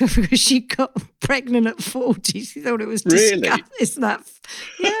she got pregnant at 40. She thought it was really? Isn't that?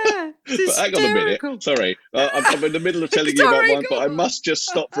 Yeah. But hang on a minute. Sorry, I'm in the middle of telling you about mine, but I must just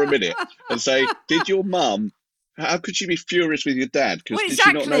stop for a minute and say, did your mum? How could she be furious with your dad? Because did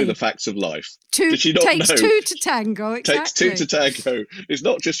she not know the facts of life? Did she not takes know? 2 to tango, exactly. Takes 2 to tango. It's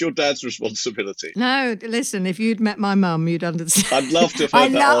not just your dad's responsibility. No, listen, if you'd met my mum, you'd understand. I'd love to have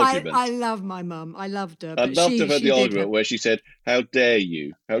heard that argument. I love my mum. I loved her. I'd love to have heard the argument where she said, how dare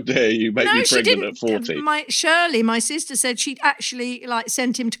you? How dare you make me pregnant at 40? Shirley, my sister, said she'd actually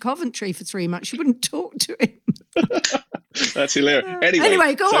sent him to Coventry for 3 months. She wouldn't talk to him. That's hilarious.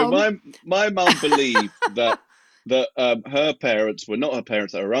 Anyway, go on. My mum believed that her parents were not her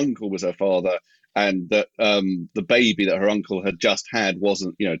parents, that her uncle was her father, and that the baby that her uncle had just had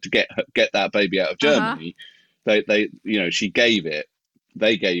wasn't, to get that baby out of Germany. She gave it.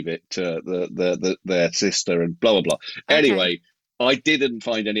 They gave it to their sister, and blah blah blah. Okay. Anyway, I didn't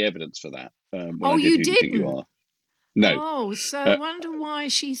find any evidence for that. You didn't? Think you are. No. Oh, so I wonder why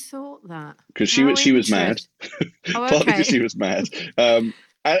she thought that. Because she was mad. Partly because she was mad.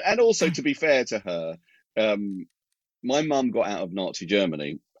 And also, to be fair to her, my mum got out of Nazi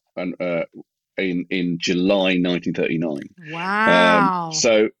Germany in July 1939. Wow.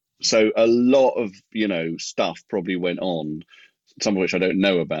 So a lot of stuff probably went on, some of which I don't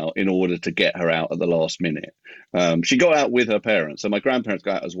know about, in order to get her out at the last minute. She got out with her parents, so my grandparents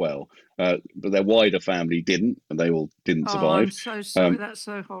got out as well, but their wider family didn't, and they all didn't survive. I'm so sorry. That's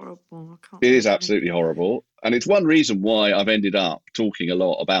so horrible. It is absolutely horrible, and it's one reason why I've ended up talking a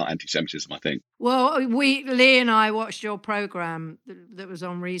lot about anti-Semitism, I think. Well, Lee and I watched your programme that was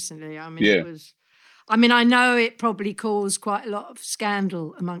on recently. It was. I know it probably caused quite a lot of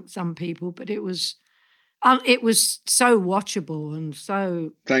scandal amongst some people, but it was so watchable and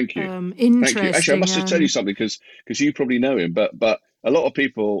so thank you. Interesting. Thank you. Actually, I must just tell you something because you probably know him, but a lot of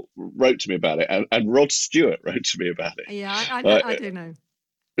people wrote to me about it, and Rod Stewart wrote to me about it. Yeah, I do know.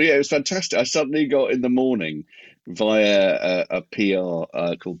 Yeah, it was fantastic. I suddenly got in the morning via a PR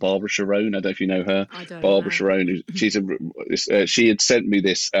called Barbara Sharon. I don't know if you know her. I don't Barbara know. Sharon. She had sent me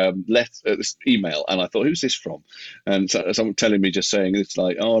this this email, and I thought, who's this from? And so, someone telling me, just saying, it's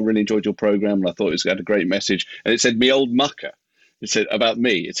like, oh, I really enjoyed your program, and I thought it had a great message. And it said, me old mucker. It said about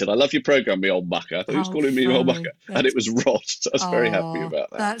me. It said, I love your program, me old mucker. I thought he was calling me old mucker, and it was Rod. So I was very happy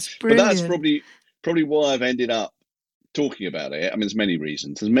about that. That's brilliant. But that's probably why I've ended up talking about it. There's many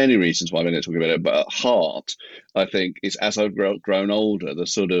reasons. There's many reasons why I've ended up talking about it. But at heart, I think it's as I've grown older, the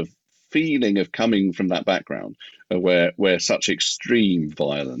sort of feeling of coming from that background where such extreme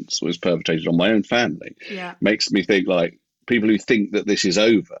violence was perpetrated on my own family makes me think like people who think that this is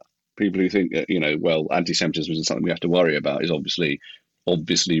over, people who think that, anti-Semitism isn't something we have to worry about is obviously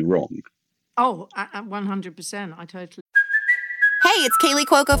wrong. Oh, 100%. I totally. Hey, it's Kaylee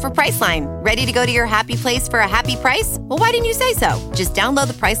Cuoco for Priceline. Ready to go to your happy place for a happy price? Well, why didn't you say so? Just download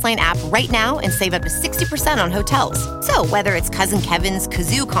the Priceline app right now and save up to 60% on hotels. So whether it's Cousin Kevin's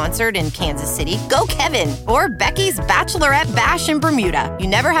Kazoo Concert in Kansas City, go Kevin, or Becky's Bachelorette Bash in Bermuda, you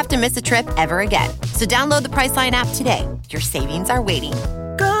never have to miss a trip ever again. So download the Priceline app today. Your savings are waiting.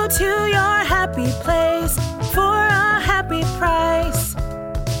 Go to your happy place for a happy price.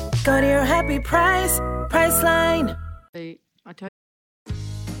 Go to your happy price, Priceline.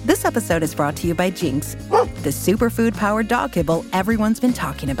 This episode is brought to you by Jinx, the superfood-powered dog kibble everyone's been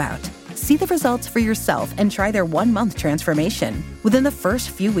talking about. See the results for yourself and try their 1-month transformation. Within the first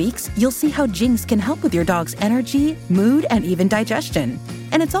few weeks, you'll see how Jinx can help with your dog's energy, mood, and even digestion.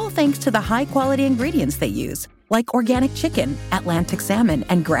 And it's all thanks to the high-quality ingredients they use, like organic chicken, Atlantic salmon,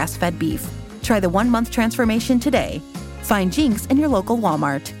 and grass-fed beef. Try the 1-month transformation today. Find Jinx in your local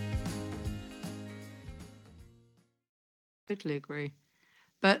Walmart. Totally agree.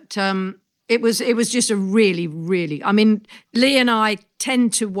 But it was just a really, really... I mean, Lee and I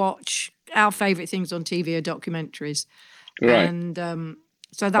tend to watch our favourite things on TV are documentaries. Right. And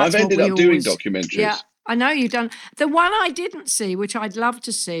so that's I've ended what we up doing always, documentaries. Yeah, I know you've done. The one I didn't see, which I'd love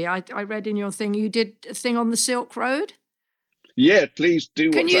to see, I read in your thing, you did a thing on the Silk Road. Yeah, please do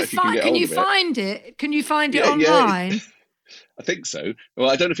watch that if you can get Can hold you of it. find it? Can you find it Yeah, online? Yeah. I think so. Well,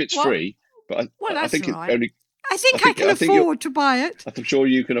 I don't know if it's free, but I think all right. it only... I think I can afford to buy it. I'm sure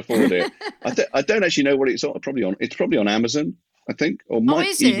you can afford it. I don't actually know what it's on. It's probably on Amazon, I think, or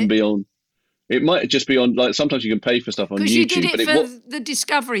might even be on. It might just be on. Like sometimes you can pay for stuff on YouTube. Because you did it but for the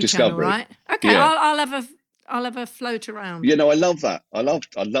Discovery Channel, right? Okay, yeah. I'll have a float around. You know, I love that. I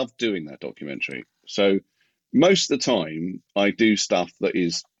love doing that documentary. So most of the time, I do stuff that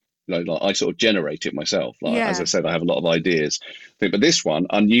is. Like I sort of generate it myself. As I said, I have a lot of ideas. But this one,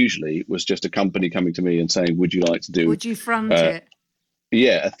 unusually, was just a company coming to me and saying, "Would you like to do? Would you front it?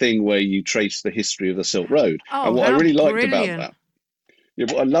 Yeah, a thing where you trace the history of the Silk Road." Oh, and what I really liked brilliant. about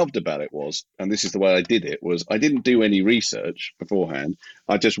that, what I loved about it was, and this is the way I did it, was I didn't do any research beforehand.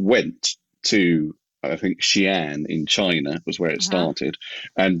 I just went to, I think, Xi'an in China was where it started,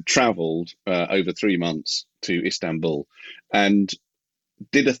 and travelled over 3 months to Istanbul, and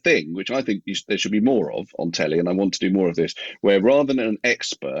did a thing which I think there should be more of on telly, and I want to do more of this, where rather than an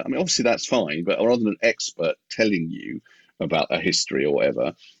expert, I mean, obviously that's fine, but rather than an expert telling you about a history or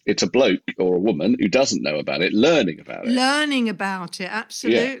whatever, it's a bloke or a woman who doesn't know about it, learning about it. Learning about it,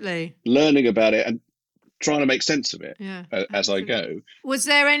 absolutely. Yeah. Learning about it and trying to make sense of it as I go. Was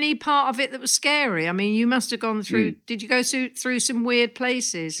there any part of it that was scary? I mean, you must have gone through, did you go through some weird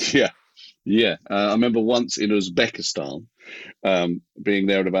places? Yeah. I remember once in Uzbekistan, being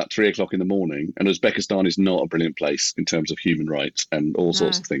there at about 3 o'clock in the morning, and Uzbekistan is not a brilliant place in terms of human rights and all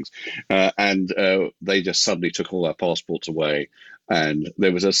sorts of things. And they just suddenly took all our passports away. And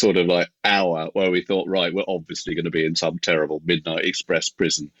there was a sort of like hour where we thought, right, we're obviously going to be in some terrible Midnight Express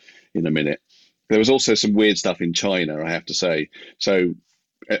prison in a minute. There was also some weird stuff in China, I have to say. So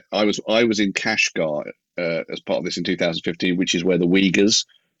I was in Kashgar as part of this in 2015, which is where the Uyghurs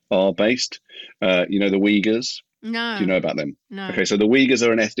are based. You know the Uyghurs? No. Do you know about them? No. Okay, so the Uyghurs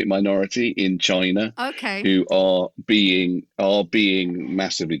are an ethnic minority in China. Okay. Who are being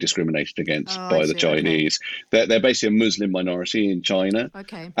massively discriminated against by the Chinese. Okay. They're basically a Muslim minority in China.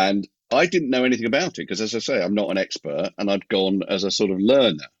 Okay. And I didn't know anything about it because, as I say, I'm not an expert, and I'd gone as a sort of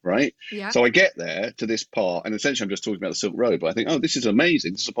learner, right? Yeah. So I get there to this part, and essentially I'm just talking about the Silk Road, but I think, oh, this is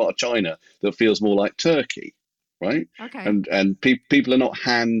amazing. This is a part of China that feels more like Turkey. Right. Okay. And people are not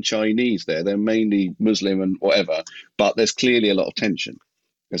Han Chinese there. They're mainly Muslim and whatever. But there's clearly a lot of tension.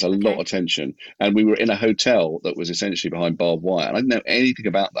 There's a lot of tension. And we were in a hotel that was essentially behind barbed wire. And I didn't know anything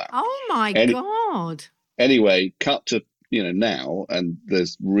about that. Oh, my God. Anyway, cut to, now, and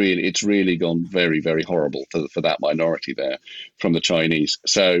it's really gone very, very horrible for that minority there from the Chinese.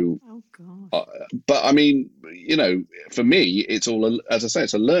 So, but I mean, for me, it's all, as I say,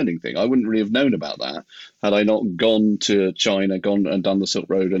 it's a learning thing. I wouldn't really have known about that had I not gone to China, gone and done the Silk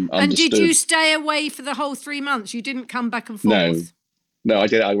Road and understood. And did you stay away for the whole 3 months? You didn't come back and forth? No, I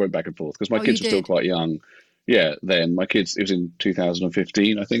did. I went back and forth because my kids were still quite young. Yeah, then my kids, it was in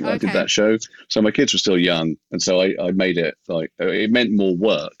 2015, I think, I did that show. So my kids were still young. And so I made it like, it meant more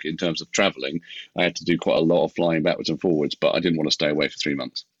work in terms of traveling. I had to do quite a lot of flying backwards and forwards, but I didn't want to stay away for 3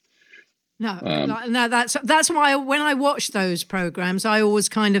 months. No, that's why when I watch those programs, I always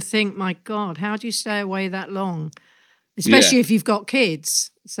kind of think, my God, how do you stay away that long? Especially if you've got kids.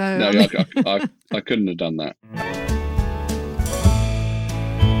 So no, I couldn't have done that.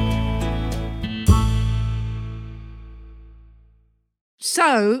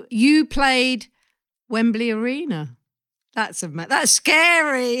 So you played Wembley Arena. That's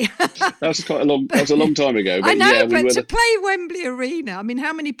scary. That was a long time ago. But I know, yeah, but to play Wembley Arena, I mean,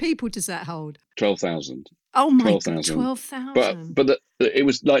 how many people does that hold? 12,000. Oh my God, 12,000. But it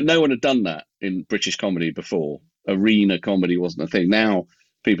was like no one had done that in British comedy before. Arena comedy wasn't a thing. Now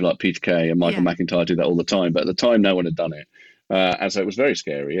people like Peter Kay and Michael McIntyre do that all the time, but at the time no one had done it. And so it was very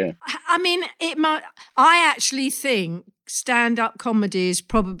scary, yeah. I mean, I actually think stand-up comedy is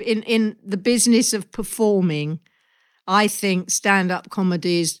probably in the business of performing. I think stand-up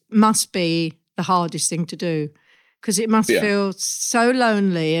comedies must be the hardest thing to do because it must feel so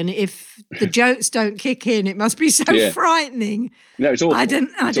lonely, and if the jokes don't kick in, it must be so frightening. No, it's awful. I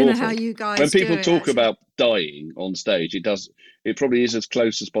don't know how you guys when people do it, talk actually. about dying on stage, it probably is as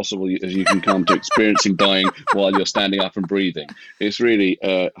close as possible as you can come to experiencing dying while you're standing up and breathing. It's really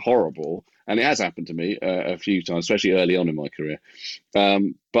horrible, and it has happened to me a few times, especially early on in my career.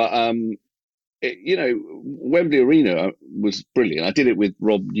 Wembley Arena was brilliant. I did it with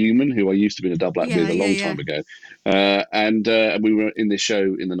Rob Newman, who I used to be in a double act with a long time ago. And we were in this show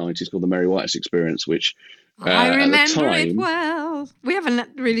in the 90s called the Mary White's Experience, which I remember at the time, it well. We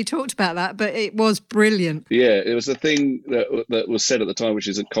haven't really talked about that, but it was brilliant. Yeah, it was a thing that was said at the time, which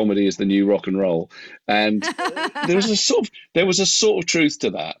is that comedy is the new rock and roll. And there was a sort of truth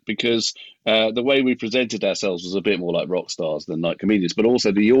to that, because the way we presented ourselves was a bit more like rock stars than like comedians, but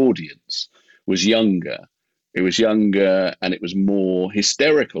also the audience was younger. It was younger and it was more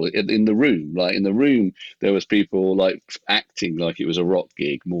hysterical in the room. Like in the room, there was people like acting like it was a rock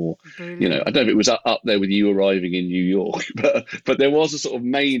gig more. Brilliant. I don't know if it was up there with you arriving in New York, but there was a sort of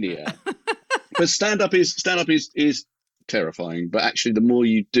mania. But stand up is terrifying. But actually, the more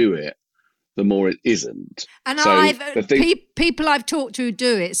you do it, the more it isn't. And so people I've talked to who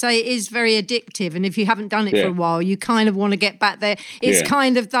do it say it is very addictive. And if you haven't done it for a while, you kind of want to get back there. It's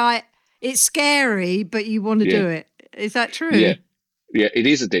kind of like, it's scary, but you want to do it. Is that true? Yeah, it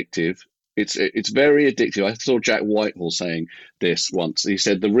is addictive. It's very addictive. I saw Jack Whitehall saying this once. He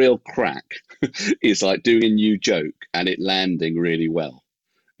said the real crack is like doing a new joke and it landing really well.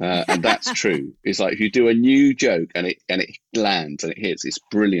 And that's true. It's like if you do a new joke and it lands and it hits, it's a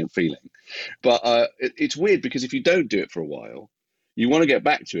brilliant feeling. But it's weird because if you don't do it for a while, you want to get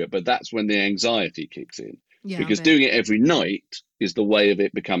back to it, but that's when the anxiety kicks in. Yeah, because doing it every night is the way of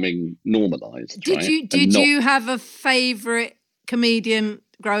it becoming normalized. Did you have a favourite comedian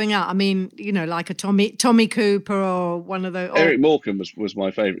growing up? I mean, like a Tommy Cooper or one of those. Eric Morecambe was my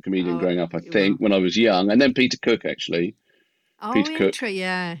favourite comedian growing up, I think, when I was young, and then Peter Cook actually. Peter Cook.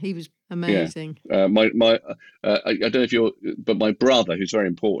 Yeah, he was amazing. Yeah. I don't know if but my brother, who's very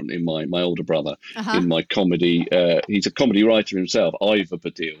important in my older brother in my comedy, he's a comedy writer himself, Ivor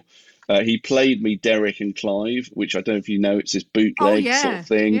Baddiel. He played me Derek and Clive, which I don't know if you know, it's this bootleg sort of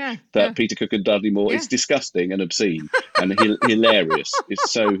thing that Peter Cook and Dudley Moore. It's disgusting and obscene and hilarious.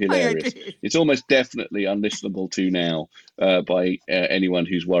 It's so hilarious. It's almost definitely unlistenable to now by anyone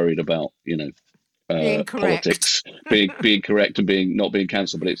who's worried about, politics, being correct and not being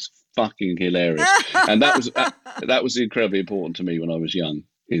cancelled, but it's fucking hilarious. And that was incredibly important to me when I was young.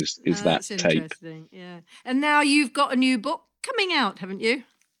 Is that tape? Yeah. And now you've got a new book coming out, haven't you?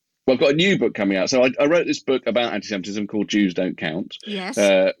 Well, I've got a new book coming out. So I wrote this book about anti-Semitism called Jews Don't Count,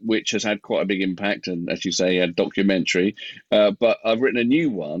 which has had quite a big impact, and as you say, a documentary. But I've written a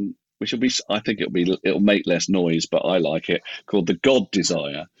new one, which I think it'll make less noise, but I like it, called The God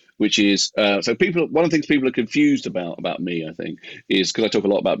Desire, which is one of the things people are confused about me, I think, is because I talk a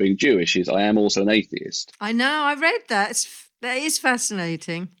lot about being Jewish, is I am also an atheist. I know, I read that. That is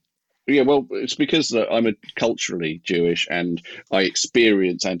fascinating. Yeah, well, it's because I'm culturally Jewish and I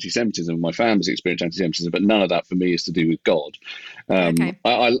experience anti-Semitism. My family's experienced anti-Semitism, but none of that for me is to do with God.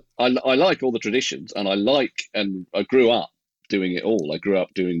 I like all the traditions, and I grew up doing it all. I grew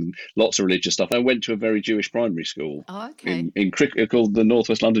up doing lots of religious stuff. I went to a very Jewish primary school in called the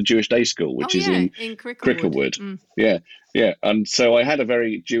Northwest London Jewish Day School, which is in Cricklewood. Yeah. And so I had a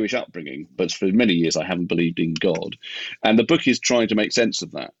very Jewish upbringing, but for many years I haven't believed in God. And the book is trying to make sense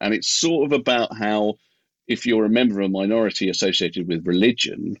of that. And it's sort of about how if you're a member of a minority associated with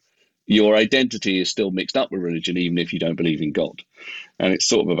religion, your identity is still mixed up with religion, even if you don't believe in God. And it's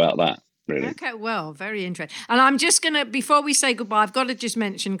sort of about that. Really. Okay, well, very interesting. And I'm just going to, before we say goodbye, I've got to just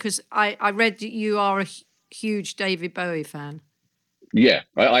mention, because I read that you are a huge David Bowie fan. Yeah,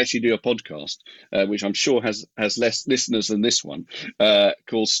 I actually do a podcast, which I'm sure has less listeners than this one,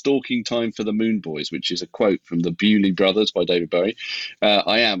 called Stalking Time for the Moon Boys, which is a quote from the Bewley Brothers by David Bowie.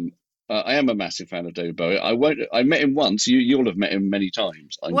 I am a massive fan of David Bowie. I met him once. You'll have met him many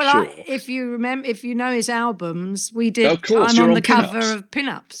times, I'm sure. If you know his albums, we did. Of course, I'm on the cover of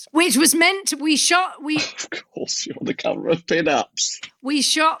Pin-Ups, which was meant to. Of course, you're on the cover of Pin-Ups. We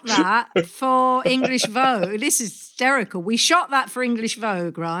shot that for English Vogue. This is hysterical. We shot that for English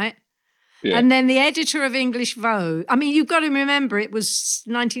Vogue, right? Yeah. And then the editor of English Vogue. I mean, you've got to remember it was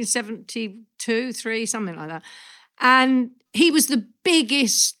 1972, 3, something like that, and he was the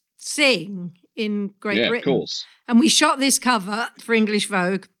biggest thing in Great Britain. Of course. And we shot this cover for English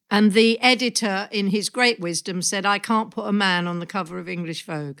Vogue, And the editor, in his great wisdom, said, I can't put a man on the cover of English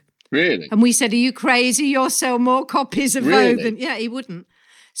Vogue. Really? And we said, are you crazy? You'll sell more copies of Really? Vogue than... Yeah, he wouldn't.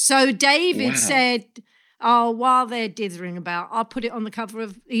 So David said, while they're dithering about, I'll put it on the cover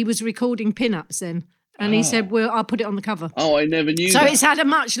of... He was recording pin-ups then. And he said, well, I'll put it on the cover. Oh, I never knew that. So it's had a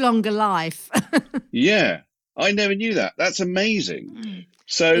much longer life. Yeah, I never knew that. That's amazing.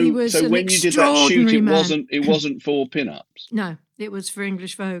 So when you did that shoot, it wasn't for pin-ups? No, it was for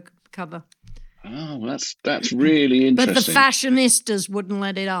English Vogue cover. Oh, well, that's really interesting. But the fashionistas wouldn't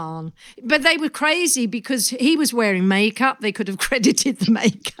let it on. But they were crazy because he was wearing makeup. They could have credited the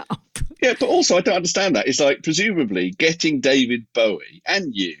makeup. Yeah, but also I don't understand that. It's like, presumably, getting David Bowie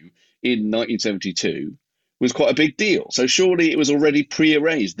and you in 1972 was quite a big deal. So surely it was already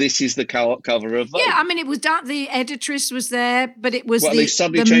pre-arranged. This is the cover of Vogue. Yeah, I mean, it was done. The editress was there, but it was they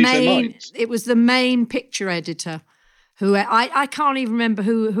suddenly changed their minds. It was the main picture editor, who I can't even remember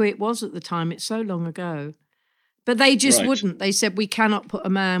who it was at the time. It's so long ago. But they just wouldn't. They said, we cannot put a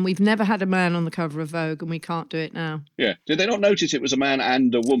man. We've never had a man on the cover of Vogue, and we can't do it now. Yeah. Did they not notice it was a man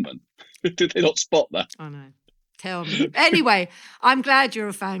and a woman? Did they not spot that? I know. Tell me. Anyway, I'm glad you're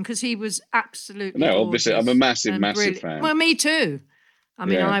a fan because he was absolutely obviously, I'm a massive fan. Well, me too. I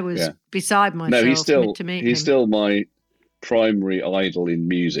mean, I was beside myself. No, he's him. still my primary idol in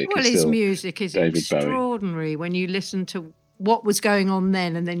music. Well, his music is David extraordinary Bowie. when you listen to what was going on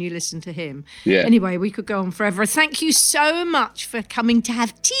then and then you listen to him. Yeah. Anyway, we could go on forever. Thank you so much for coming to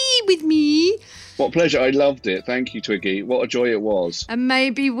have tea with me. What pleasure. I loved it. Thank you, Twiggy. What a joy it was. And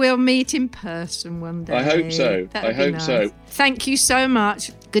maybe we'll meet in person one day. I hope so. I hope so. Thank you so much.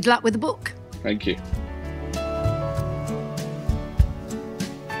 Good luck with the book. Thank you.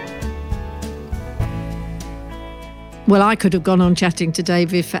 Well, I could have gone on chatting to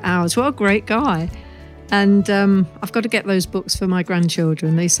David for hours. What a great guy. And I've got to get those books for my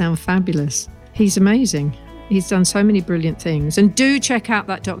grandchildren. They sound fabulous. He's amazing. He's done so many brilliant things. And do check out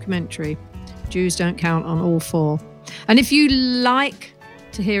that documentary, Jews Don't Count on All Four. And if you like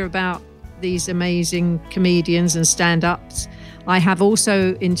to hear about these amazing comedians and stand-ups, I have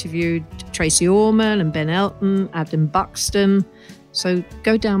also interviewed Tracy Orman and Ben Elton, Adam Buxton. So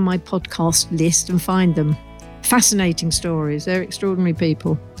go down my podcast list and find them. Fascinating stories. They're extraordinary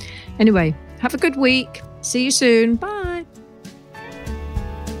people. Anyway, have a good week. See you soon. Bye.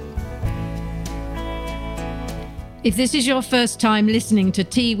 If this is your first time listening to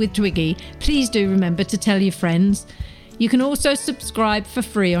Tea with Twiggy, please do remember to tell your friends. You can also subscribe for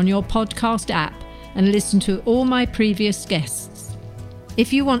free on your podcast app and listen to all my previous guests.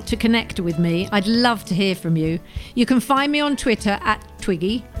 If you want to connect with me, I'd love to hear from you. You can find me on Twitter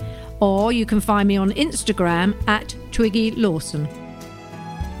 @Twiggy, or you can find me on Instagram @TwiggyLawson.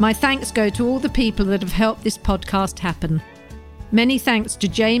 My thanks go to all the people that have helped this podcast happen. Many thanks to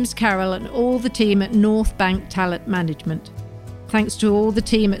James Carroll and all the team at North Bank Talent Management. Thanks to all the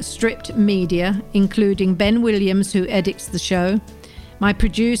team at Stripped Media, including Ben Williams, who edits the show, my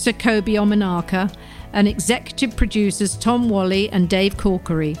producer Kobe Omanaka, and executive producers Tom Wally and Dave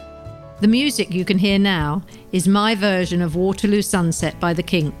Corkery. The music you can hear now is my version of Waterloo Sunset by the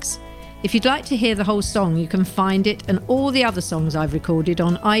Kinks. If you'd like to hear the whole song, you can find it and all the other songs I've recorded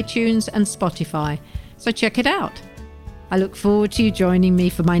on iTunes and Spotify, so check it out. I look forward to you joining me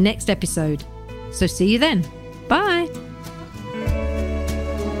for my next episode. So see you then. Bye.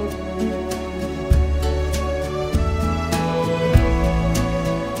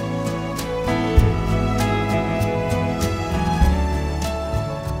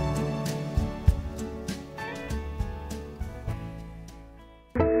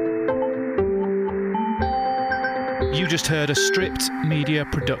 You just heard a Stripped Media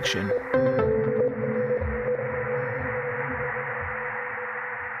production.